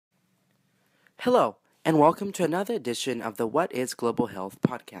Hello, and welcome to another edition of the What is Global Health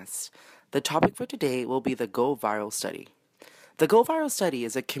podcast. The topic for today will be the GoViral Study. The GoViral Study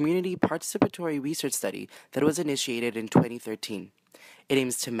is a community participatory research study that was initiated in 2013. It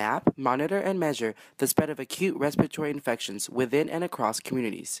aims to map, monitor, and measure the spread of acute respiratory infections within and across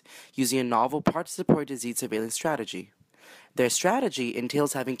communities using a novel participatory disease surveillance strategy. Their strategy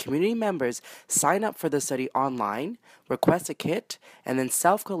entails having community members sign up for the study online, request a kit, and then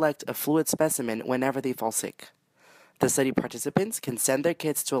self-collect a fluid specimen whenever they fall sick. The study participants can send their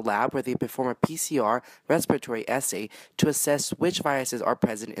kits to a lab where they perform a PCR respiratory assay to assess which viruses are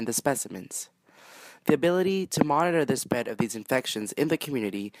present in the specimens. The ability to monitor the spread of these infections in the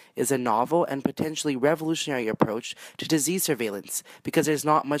community is a novel and potentially revolutionary approach to disease surveillance because there's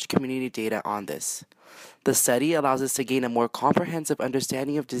not much community data on this. The study allows us to gain a more comprehensive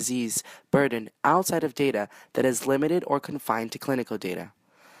understanding of disease burden outside of data that is limited or confined to clinical data.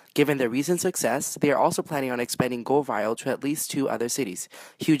 Given their recent success, they are also planning on expanding GoViral to at least 2 other cities,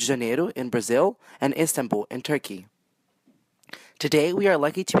 Rio de Janeiro in Brazil and Istanbul in Turkey. Today, we are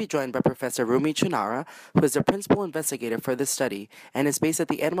lucky to be joined by Professor Rumi Chunara, who is the principal investigator for this study and is based at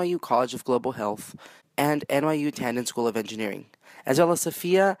the NYU College of Global Health and NYU Tandon School of Engineering, as well as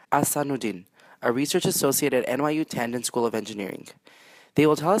Sophia Asanuddin, a research associate at NYU Tandon School of Engineering. They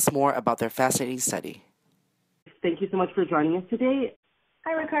will tell us more about their fascinating study. Thank you so much for joining us today.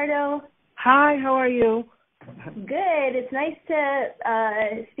 Hi, Ricardo. Hi, how are you? Good. It's nice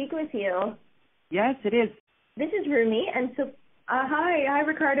to speak with you. Yes, it is. This is Rumi, and so Hi,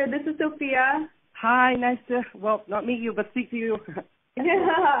 Ricardo. This is Sophia. Hi, nice to, not meet you, but speak to you. Yeah,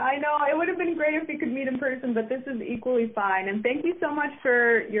 I know. It would have been great if we could meet in person, but this is equally fine. And thank you so much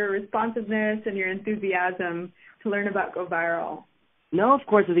for your responsiveness and your enthusiasm to learn about GoViral. No, of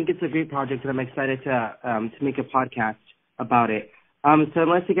course. I think it's a great project, and I'm excited to make a podcast about it. So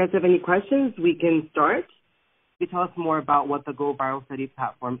unless you guys have any questions, we can start. You tell us more about what the GoViral Study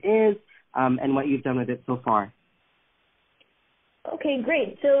platform is and what you've done with it so far. Okay,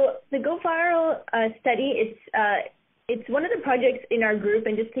 great. So the GoViral study, it's one of the projects in our group,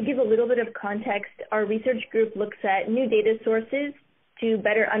 and just to give a little bit of context, our research group looks at new data sources to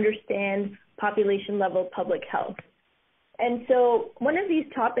better understand population-level public health. And so one of these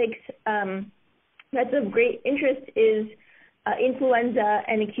topics that's of great interest is influenza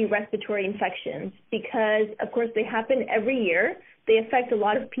and acute respiratory infections because, of course, they happen every year. They affect a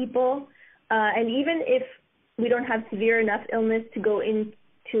lot of people, and even if we don't have severe enough illness to go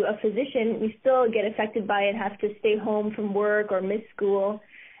into a physician, we still get affected by it, have to stay home from work or miss school.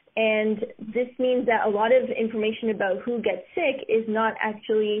 And this means that a lot of information about who gets sick is not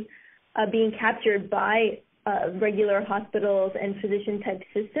actually being captured by regular hospitals and physician-type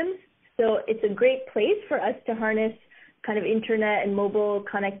systems. So it's a great place for us to harness kind of internet and mobile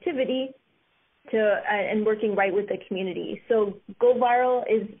connectivity and working right with the community. So GoViral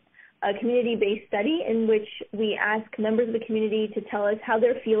is a community-based study in which we ask members of the community to tell us how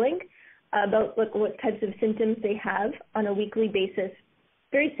they're feeling about what types of symptoms they have on a weekly basis.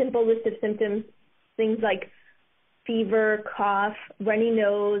 Very simple list of symptoms, things like fever, cough, runny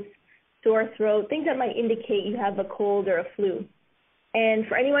nose, sore throat, things that might indicate you have a cold or a flu. And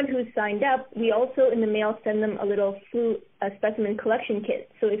for anyone who's signed up, we also in the mail send them a little flu specimen collection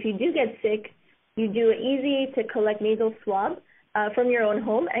kit. So if you do get sick, you do an easy-to-collect nasal swab from your own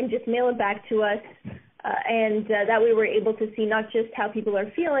home and just mail it back to us. And that way we're able to see not just how people are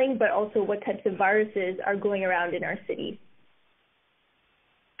feeling, but also what types of viruses are going around in our city.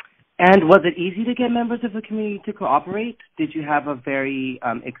 And was it easy to get members of the community to cooperate? Did you have a very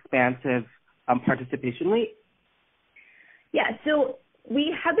expansive participation rate? Yeah, so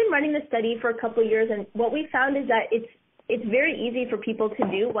we have been running the study for a couple of years, and what we found is that it's very easy for people to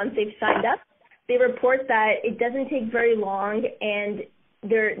do once they've signed up. They report that it doesn't take very long, and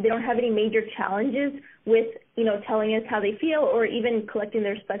they don't have any major challenges with, telling us how they feel or even collecting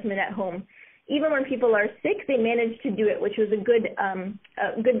their specimen at home. Even when people are sick, they manage to do it, which was a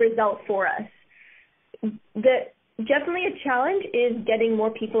good result for us. Definitely a challenge is getting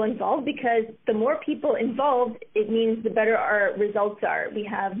more people involved because the more people involved, it means the better our results are. We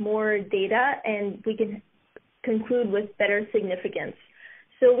have more data and we can conclude with better significance.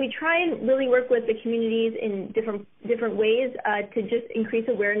 So we try and really work with the communities in different ways to just increase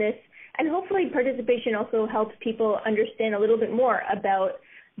awareness, and hopefully participation also helps people understand a little bit more about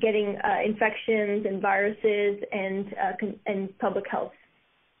getting infections and viruses and public health.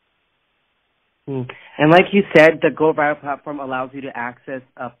 And like you said, the GoViral platform allows you to access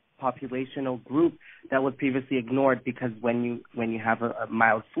a populational group that was previously ignored because when you have a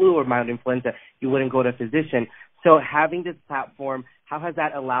mild flu or mild influenza, you wouldn't go to a physician. So having this platform, how has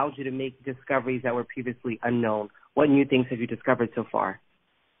that allowed you to make discoveries that were previously unknown? What new things have you discovered so far?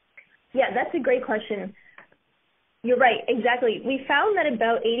 Yeah, that's a great question. You're right, exactly. We found that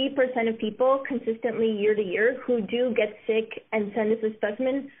about 80% of people consistently year to year who do get sick and send us a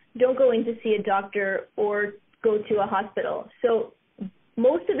specimen don't go in to see a doctor or go to a hospital. So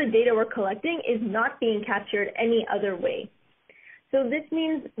most of the data we're collecting is not being captured any other way. So this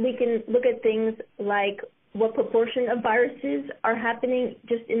means we can look at things like what proportion of viruses are happening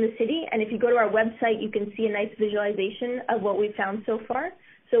just in the city. And if you go to our website, you can see a nice visualization of what we found so far.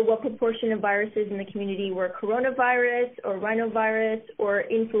 So what proportion of viruses in the community were coronavirus or rhinovirus or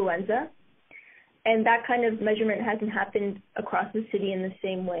influenza. And that kind of measurement hasn't happened across the city in the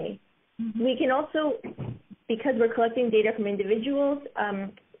same way. Mm-hmm. We can also, because we're collecting data from individuals,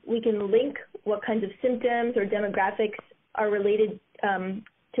 we can link what kinds of symptoms or demographics are related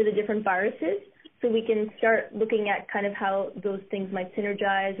to the different viruses. So we can start looking at kind of how those things might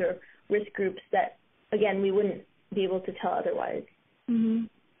synergize or risk groups that, again, we wouldn't be able to tell otherwise. Mm-hmm.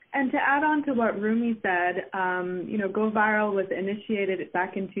 And to add on to what Rumi said, GoViral was initiated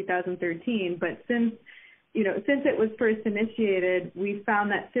back in 2013, but since it was first initiated, we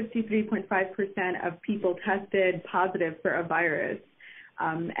found that 53.5% of people tested positive for a virus.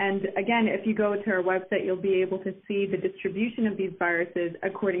 And again, if you go to our website, you'll be able to see the distribution of these viruses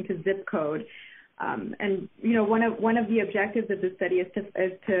according to zip code. And one of the objectives of the study is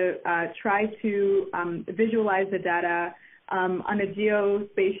to try to visualize the data on a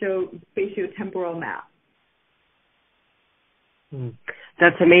spatio-temporal map.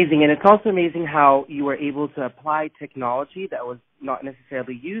 That's amazing. And it's also amazing how you were able to apply technology that was not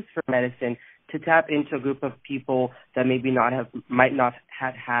necessarily used for medicine to tap into a group of people that might not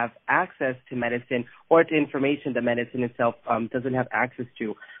have access to medicine or to information that medicine itself doesn't have access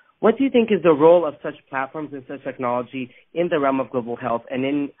to. What do you think is the role of such platforms and such technology in the realm of global health and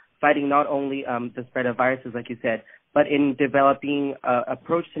in fighting not only the spread of viruses, like you said, but in developing an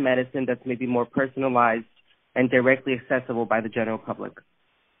approach to medicine that's maybe more personalized and directly accessible by the general public?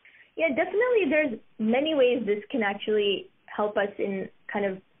 Yeah, definitely there's many ways this can actually help us in kind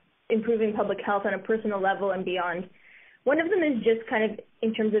of improving public health on a personal level and beyond. One of them is just kind of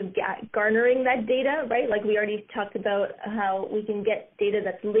in terms of garnering that data, right? Like we already talked about how we can get data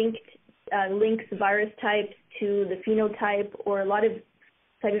that's links virus types to the phenotype or a lot of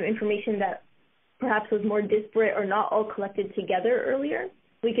type of information that perhaps was more disparate or not all collected together earlier.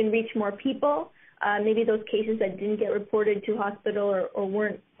 We can reach more people, maybe those cases that didn't get reported to hospital or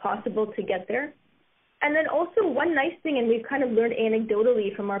weren't possible to get there. And then also one nice thing, and we've kind of learned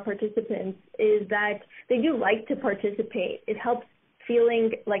anecdotally from our participants, is that they do like to participate. It helps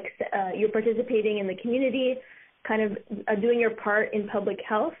feeling like you're participating in the community, kind of doing your part in public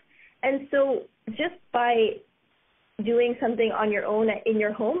health. And so just by doing something on your own in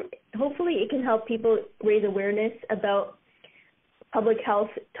your home, hopefully it can help people raise awareness about public health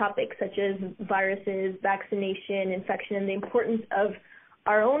topics such as viruses, vaccination, infection, and the importance of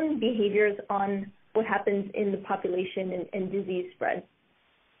our own behaviors on what happens in the population and disease spread.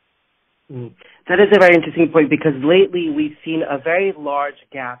 That is a very interesting point because lately we've seen a very large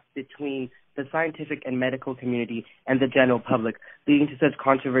gap between the scientific and medical community and the general public, leading to such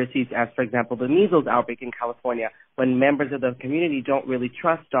controversies as, for example, the measles outbreak in California, when members of the community don't really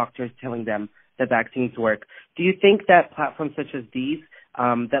trust doctors telling them that vaccines work. Do you think that platforms such as these,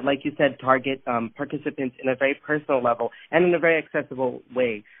 that, like you said, target participants in a very personal level and in a very accessible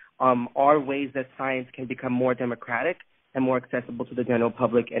way, are ways that science can become more democratic and more accessible to the general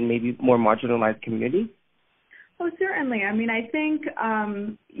public and maybe more marginalized communities? Oh, certainly. I mean, I think,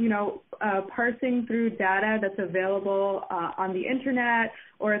 parsing through data that's available on the internet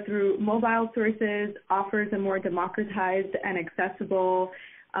or through mobile sources offers a more democratized and accessible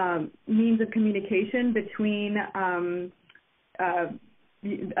means of communication between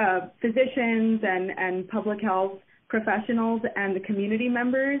physicians and public health professionals and the community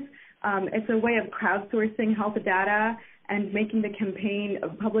members. It's a way of crowdsourcing health data and making the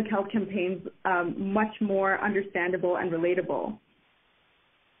public health campaigns much more understandable and relatable.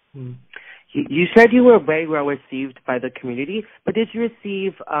 You said you were very well received by the community, but did you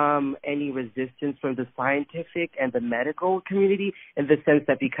receive any resistance from the scientific and the medical community in the sense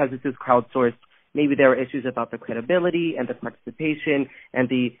that because this is crowdsourced, maybe there are issues about the credibility and the participation and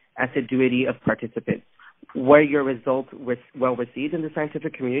the assiduity of participants? Were your results well received in the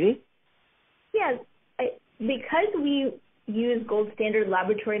scientific community? Yes. Because we use gold standard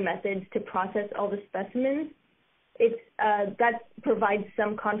laboratory methods to process all the specimens, that provides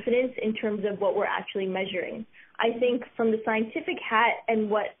some confidence in terms of what we're actually measuring. I think from the scientific hat and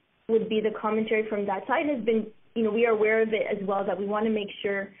what would be the commentary from that side has been we are aware of it as well, that we want to make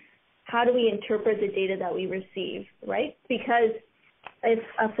sure, how do we interpret the data that we receive, right? Because if,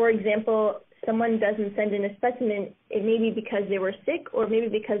 for example, someone doesn't send in a specimen, it may be because they were sick or maybe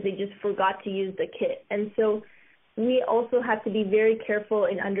because they just forgot to use the kit. And so we also have to be very careful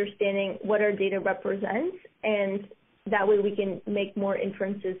in understanding what our data represents, and that way we can make more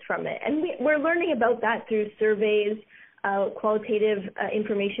inferences from it. And we're learning about that through surveys, qualitative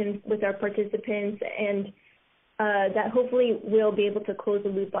information with our participants, and that hopefully we'll be able to close the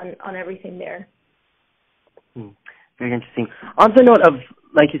loop on everything there. Very interesting. On the note of,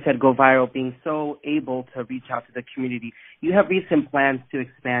 like you said, GoViral being so able to reach out to the community, you have recent plans to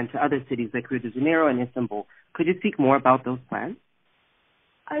expand to other cities like Rio de Janeiro and Istanbul. Could you speak more about those plans?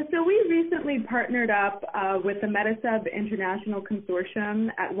 So we recently partnered up with the Metasub International Consortium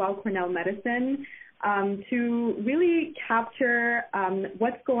at Weill Cornell Medicine to really capture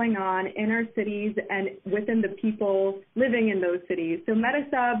what's going on in our cities and within the people living in those cities. So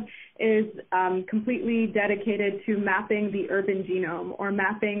Metasub is completely dedicated to mapping the urban genome, or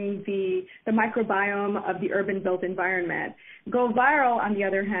mapping the microbiome of the urban built environment. GoViral, on the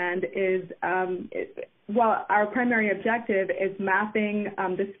other hand, is well, our primary objective is mapping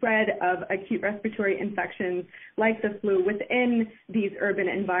the spread of acute respiratory infections like the flu within these urban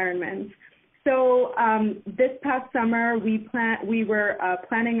environments. So this past summer, we were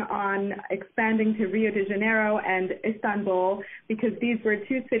planning on expanding to Rio de Janeiro and Istanbul, because these were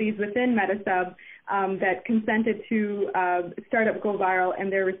two cities within Metasub that consented to start up GoViral in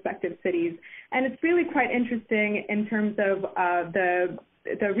their respective cities. And it's really quite interesting in terms of the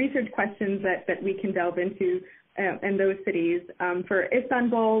research questions that we can delve into in those cities. For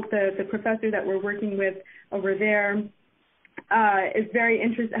Istanbul, the professor that we're working with over there is very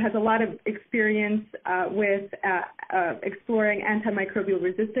interested, has a lot of experience with exploring antimicrobial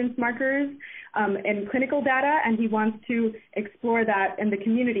resistance markers in clinical data, and he wants to explore that in the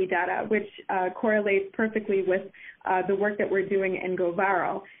community data, which correlates perfectly with the work that we're doing in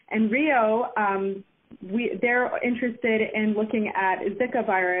GoViral. And Rio, they're interested in looking at Zika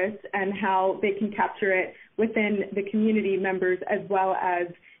virus and how they can capture it within the community members as well as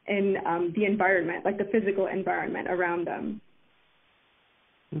in the environment, like the physical environment around them.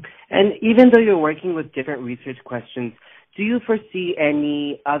 And even though you're working with different research questions, do you foresee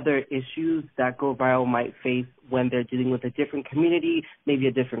any other issues that GoViral might face when they're dealing with a different community, maybe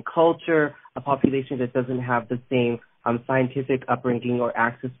a different culture, a population that doesn't have the same scientific upbringing or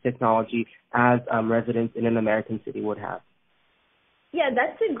access to technology as residents in an American city would have? Yeah,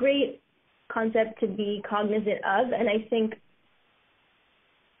 that's a great concept to be cognizant of, and I think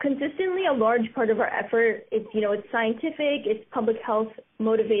consistently a large part of our effort, it's scientific, it's public health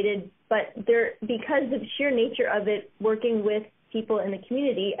motivated, but because of the sheer nature of it, working with people in the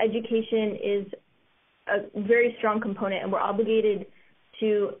community, education is a very strong component, and we're obligated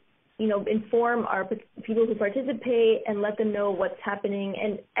to inform our people who participate and let them know what's happening,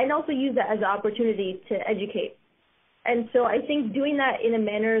 and also use that as an opportunity to educate. And so I think doing that in a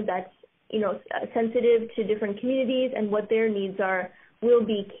manner that's sensitive to different communities and what their needs are will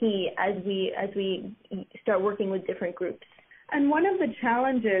be key as we start working with different groups. And one of the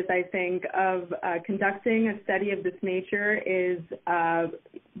challenges, I think, of conducting a study of this nature is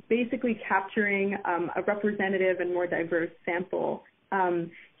basically capturing a representative and more diverse sample.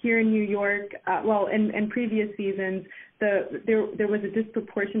 Here in New York, in previous seasons, there was a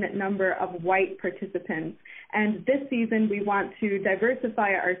disproportionate number of white participants. And this season, we want to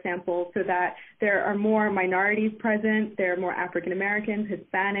diversify our sample so that there are more minorities present, there are more African Americans,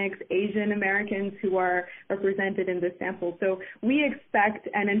 Hispanics, Asian Americans who are represented in this sample. So we expect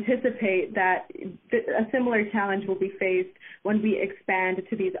and anticipate that a similar challenge will be faced when we expand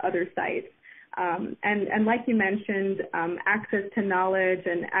to these other sites. And like you mentioned, access to knowledge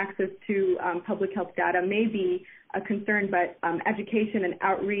and access to public health data may be a concern, but education and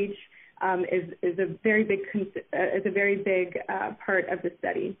outreach is a very big part of the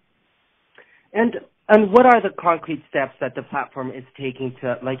study. And what are the concrete steps that the platform is taking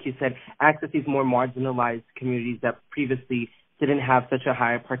to, like you said, access these more marginalized communities that previously didn't have such a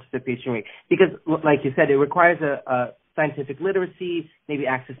high participation rate? Because, like you said, it requires a scientific literacy, maybe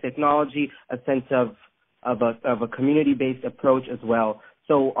access to technology, a sense of a community-based approach as well.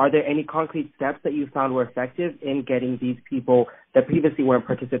 So are there any concrete steps that you found were effective in getting these people that previously weren't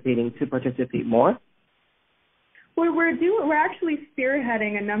participating to participate more? Well, we're actually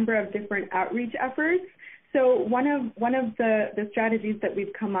spearheading a number of different outreach efforts. So one of the strategies that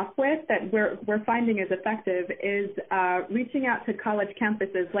we've come up with that we're finding is effective is reaching out to college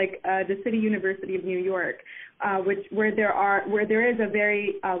campuses like the City University of New York, where there is a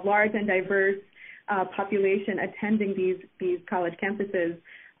very large and diverse population attending these college campuses.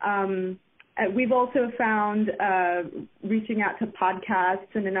 We've also found reaching out to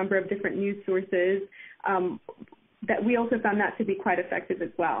podcasts and a number of different news sources that we also found that to be quite effective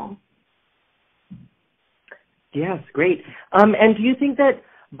as well. Yes, great. And do you think that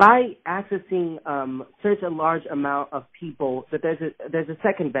by accessing such a large amount of people, that there's a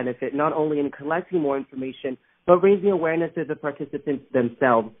second benefit, not only in collecting more information, but raising awareness of the participants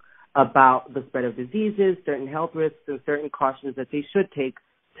themselves about the spread of diseases, certain health risks, and certain cautions that they should take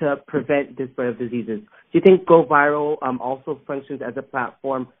to prevent the spread of diseases? Do you think GoViral also functions as a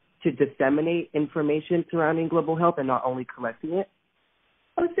platform to disseminate information surrounding global health and not only collecting it?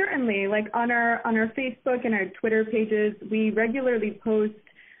 Oh, certainly. Like on our Facebook and our Twitter pages, we regularly post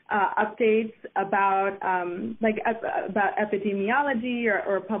updates about about epidemiology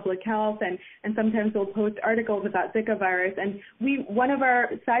or public health, and sometimes we'll post articles about Zika virus. And one of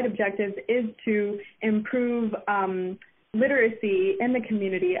our side objectives is to improve literacy in the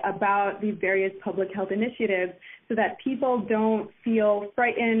community about these various public health initiatives so that people don't feel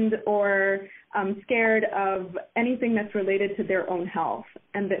frightened or scared of anything that's related to their own health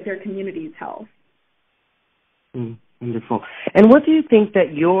and their community's health. Wonderful. And what do you think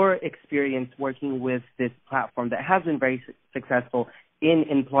that your experience working with this platform that has been very successful in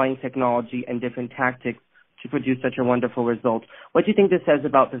employing technology and different tactics to produce such a wonderful result, what do you think this says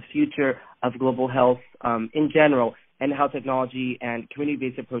about the future of global health in general, and how technology and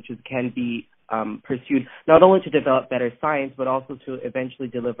community-based approaches can be pursued, not only to develop better science, but also to eventually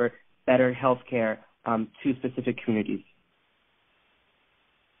deliver better health care to specific communities?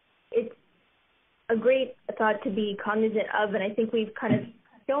 It's a great thought to be cognizant of, and I think we've kind of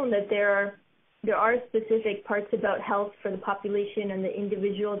shown that there are specific parts about health for the population and the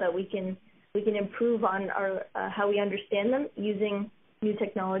individual that we can improve on our how we understand them using new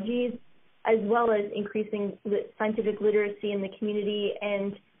technologies, as well as increasing scientific literacy in the community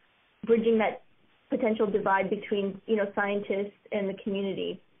and bridging that potential divide between scientists and the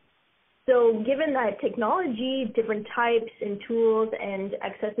community. So given that technology, different types and tools and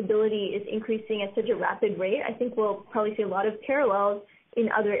accessibility is increasing at such a rapid rate, I think we'll probably see a lot of parallels in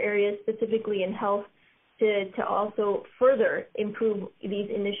other areas, specifically in health, to also further improve these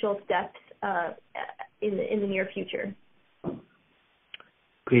initial steps in the near future.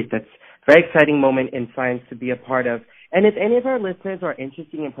 Great. That's a very exciting moment in science to be a part of. And if any of our listeners are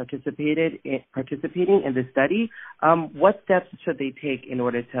interested in participating in this study, what steps should they take in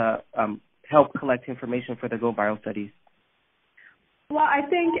order to help collect information for the GoViral studies? Well, I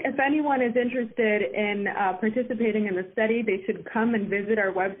think if anyone is interested in participating in the study, they should come and visit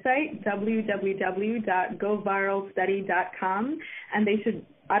our website, www.goviralstudy.com, and they should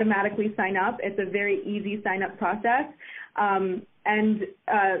automatically sign up. It's a very easy sign-up process,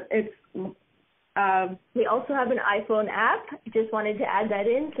 we also have an iPhone app. Just wanted to add that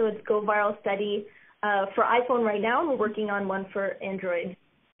in. So it's GoViral Study for iPhone right now. We're working on one for Android.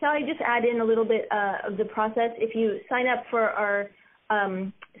 Shall I just add in a little bit of the process? If you sign up for our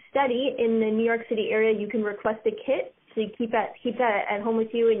study in the New York City area, you can request a kit. So you keep that at home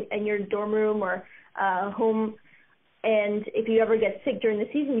with you in your dorm room or home. And if you ever get sick during the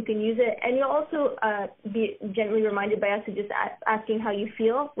season, you can use it. And you'll also be gently reminded by us to just asking how you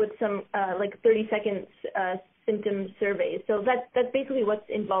feel with some 30-second symptom surveys. So that's basically what's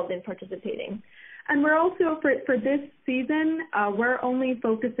involved in participating. And we're also, for this season, we're only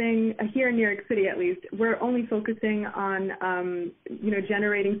focusing, here in New York City at least, we're only focusing on,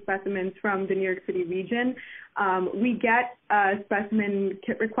 generating specimens from the New York City region. We get specimen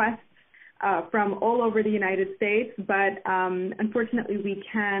kit requests from all over the United States, but unfortunately we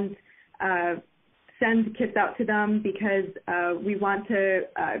can't send kits out to them because we want to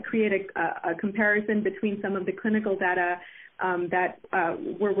create a comparison between some of the clinical data that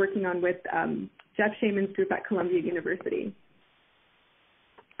we're working on with Jeff Shaman's group at Columbia University.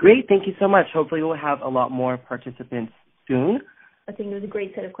 Great. Thank you so much. Hopefully we'll have a lot more participants soon. I think it was a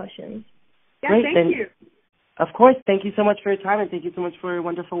great set of questions. Yeah, great. Thank you. Of course. Thank you so much for your time, and thank you so much for your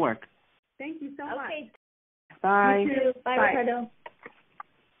wonderful work. Thank you so much. Okay. Bye. You too. Bye, Ricardo.